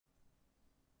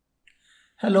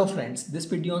Hello friends, this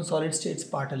video on solid states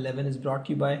part 11 is brought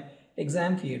to you by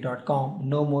examfear.com.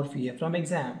 No more fear from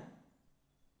exam.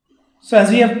 So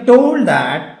as we have told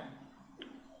that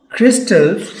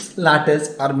crystals,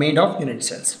 lattice are made of unit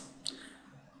cells.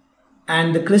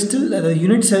 And the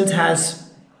unit cells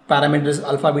has parameters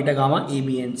alpha, beta, gamma, A,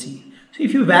 B and C. So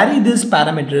if you vary these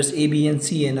parameters A, B and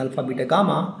C and alpha, beta,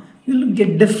 gamma, you will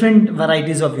get different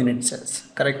varieties of unit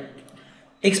cells, correct?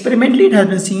 Experimentally, it has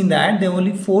been seen that there are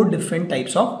only 4 different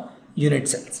types of unit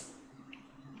cells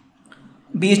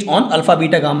based on alpha,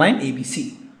 beta, gamma and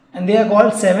ABC, and they are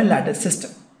called 7 lattice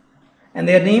system, and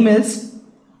their name is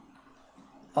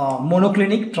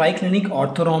monoclinic, triclinic,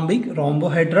 orthorhombic,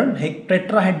 rhombohedral,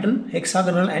 tetrahedral,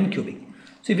 hexagonal and cubic.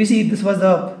 So if you see, this was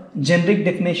the generic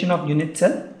definition of unit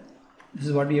cell. This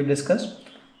is what we have discussed.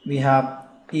 We have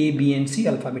A, B and C,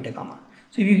 alpha, beta, gamma.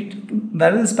 So if you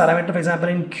vary this parameter, for example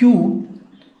in cube,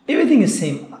 everything is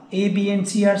same. A, B and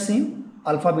C are same,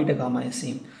 alpha, beta, gamma is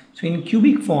same. So in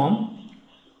cubic form,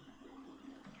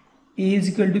 A is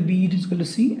equal to B is equal to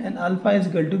C and alpha is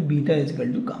equal to beta is equal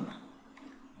to gamma.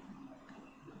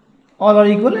 All are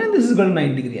equal and this is equal to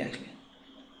 90 degree actually.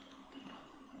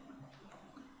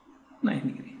 90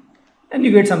 degree. And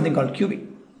you get something called cubic.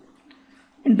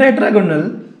 In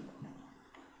tetragonal,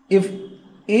 if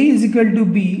A is equal to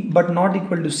B but not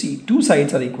equal to C, two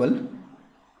sides are equal.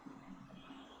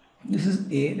 This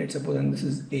is A, let's suppose, and this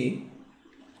is A,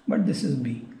 but this is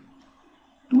B.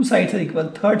 Two sides are equal,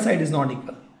 third side is not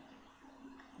equal,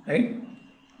 right?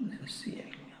 This is C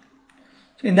actually.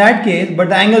 So in that case, but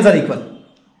the angles are equal,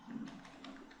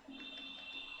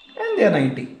 and they are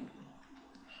 90.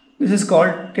 This is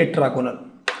called tetragonal.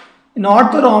 In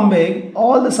orthorhombic,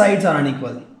 all the sides are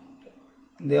unequal.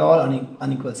 They are all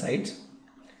unequal sides.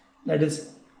 That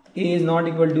is, A is not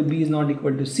equal to B is not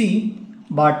equal to C,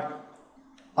 but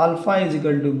alpha is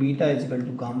equal to beta is equal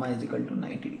to gamma is equal to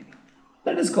 90 degree.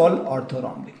 That is called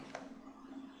orthorhombic.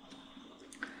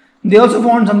 They also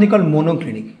found something called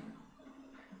monoclinic,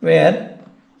 where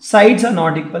sides are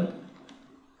not equal.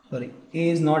 Sorry, A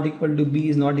is not equal to B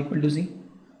is not equal to C.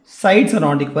 Sides are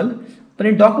not equal.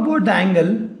 When you talk about the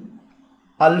angle,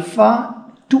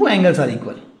 alpha, two angles are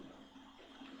equal,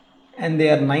 and they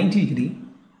are 90 degree.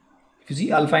 If you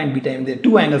see alpha and beta, and the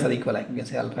two angles are equal, I can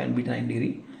say alpha and beta 90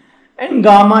 degree. And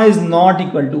gamma is not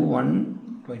equal to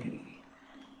 120 degree.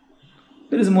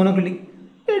 There is monoclinic.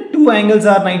 Two angles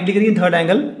are 90 degree and third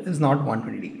angle is not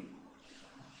 120 degree.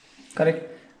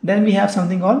 Correct. Then we have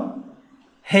something called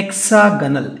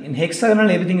hexagonal. In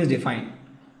hexagonal, everything is defined.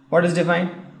 What is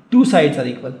defined? Two sides are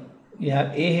equal. You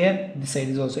have A here, this side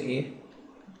is also A.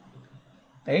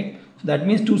 Right? So that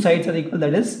means two sides are equal,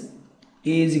 that is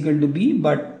A is equal to B,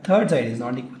 but third side is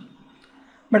not equal.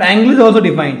 But angle is also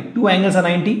defined. Two angles are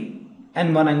 90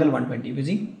 and one angle 120, you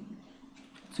see.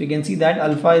 So you can see that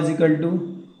alpha is equal to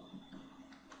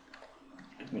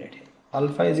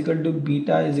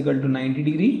beta is equal to 90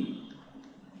 degree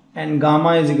and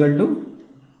gamma is equal to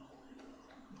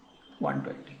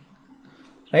 120.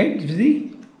 Right? You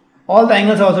see, all the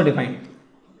angles are also defined.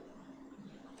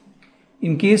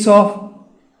 In case of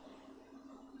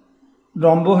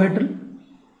rhombohedral,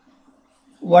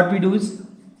 what we do is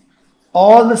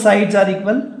all the sides are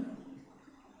equal.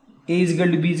 A is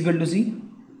equal to B is equal to C.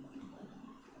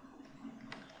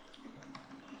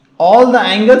 All the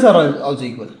angles are also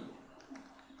equal,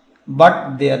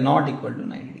 but they are not equal to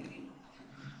 90 degree.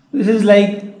 This is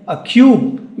like a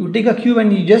cube. You take a cube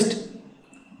and you just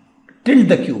tilt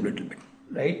the cube a little bit,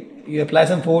 right? You apply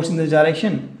some force in this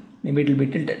direction, maybe it will be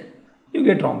tilted. You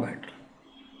get rhombohedral.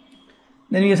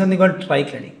 Then we have something called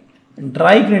triclinic. In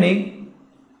triclinic,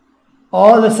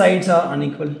 all the sides are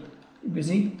unequal. If you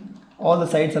see, all the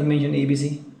sides are mentioned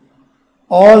ABC.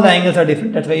 All the angles are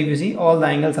different. That's why if you see, all the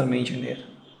angles are mentioned here.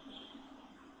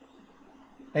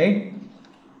 Right?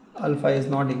 Alpha is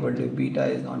not equal to beta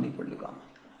is not equal to gamma.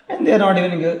 And they are not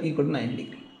even equal to 90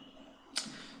 degree.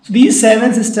 So these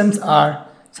 7 systems are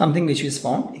something which is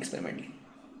found experimentally.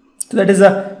 So that is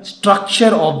the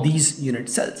structure of these unit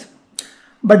cells.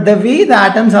 But the way the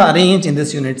atoms are arranged in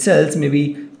this unit cells,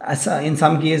 maybe in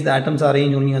some case the atoms are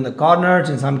arranged only on the corners,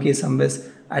 in some case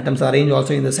atoms are arranged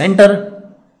also in the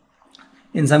center,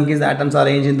 in some case the atoms are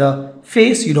arranged in the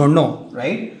face, you don't know,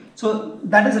 right? So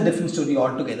that is a different story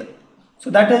altogether. So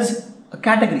that is a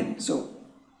category. So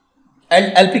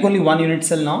I'll pick only one unit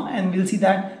cell now, and we'll see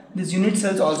that these unit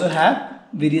cells also have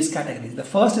various categories. The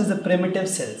first is the primitive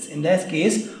cells. In this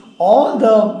case, all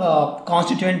the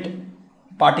constituent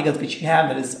particles which you have,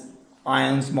 that is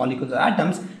ions, molecules or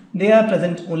atoms, they are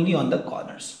present only on the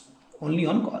corners, only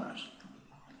on corners.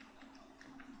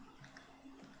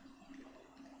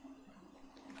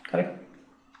 Correct?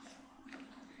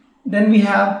 Then we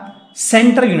have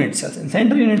center unit cells. In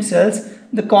center unit cells,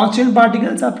 the constituent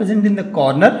particles are present in the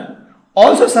corner,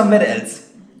 also somewhere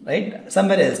else, right?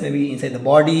 Somewhere else, maybe inside the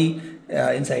body,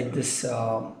 inside this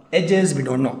edges, we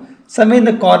don't know. Somewhere in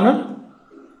the corner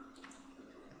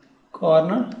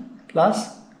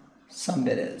plus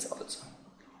somewhere else also.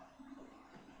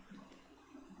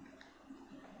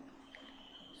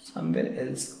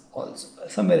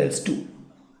 Somewhere else too.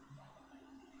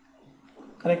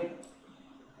 Correct?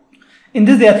 In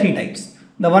this, there are three types.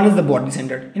 The one is the body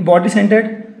centered. In body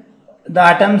centered, the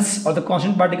atoms or the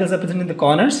constant particles are present in the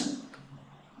corners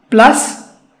plus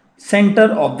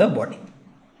center of the body.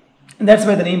 And that's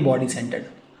why the name body centered.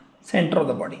 Center of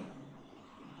the body.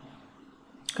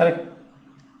 Correct?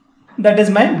 That is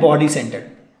my body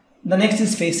centered. The next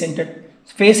is face centered.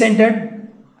 Face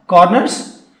centered,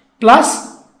 corners plus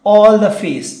all the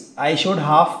face. I showed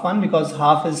half one because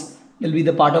half will be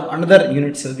the part of another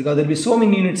unit cell, because there will be so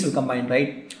many unit cells combined,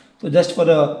 right? So just for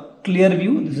a clear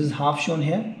view, this is half shown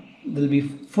here. There will be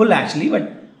full actually,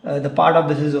 but the part of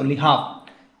this is only half.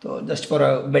 So just for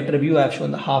a better view, I have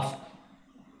shown the half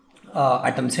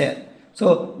atoms here.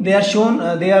 So they are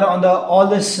shown, they are on the all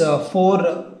this 4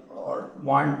 or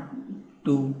 1,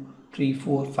 2, 3,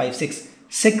 4, 5,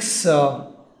 6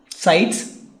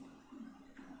 sides,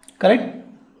 correct?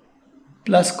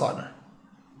 Plus corner.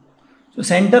 So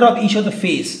center of each of the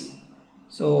face.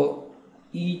 So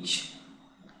each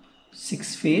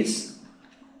 6 face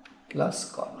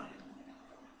plus corner.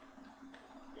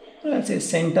 Let's say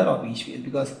center of each face,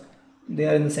 because they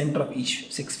are in the center of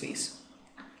each 6 face.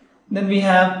 Then we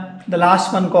have the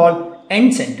last one called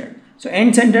end centered. So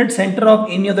end centered, center of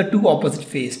any of the 2 opposite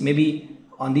face, maybe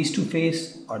on these 2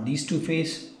 face or these 2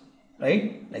 face,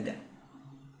 right? Like that.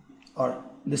 Or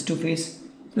this 2 face.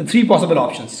 The 3 possible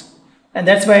options. And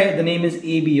that's why the name is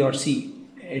A, B or C.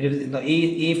 It is in the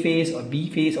A phase or B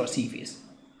phase or C phase.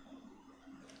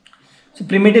 So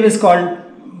primitive is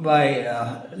called by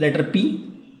letter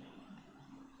P.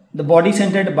 The body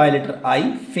centered by letter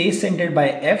I. Face centered by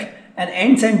F. And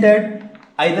end centered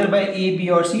either by A, B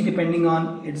or C, depending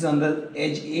on it's on the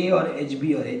edge A or edge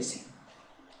B or edge C.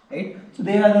 Right? So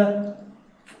they are the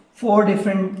 4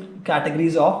 different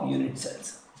categories of unit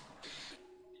cells.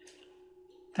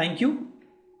 Thank you.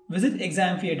 Visit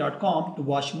examfear.com to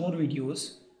watch more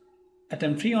videos,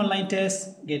 attempt free online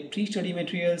tests, get free study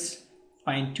materials,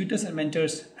 find tutors and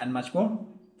mentors, and much more.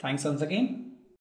 Thanks once again.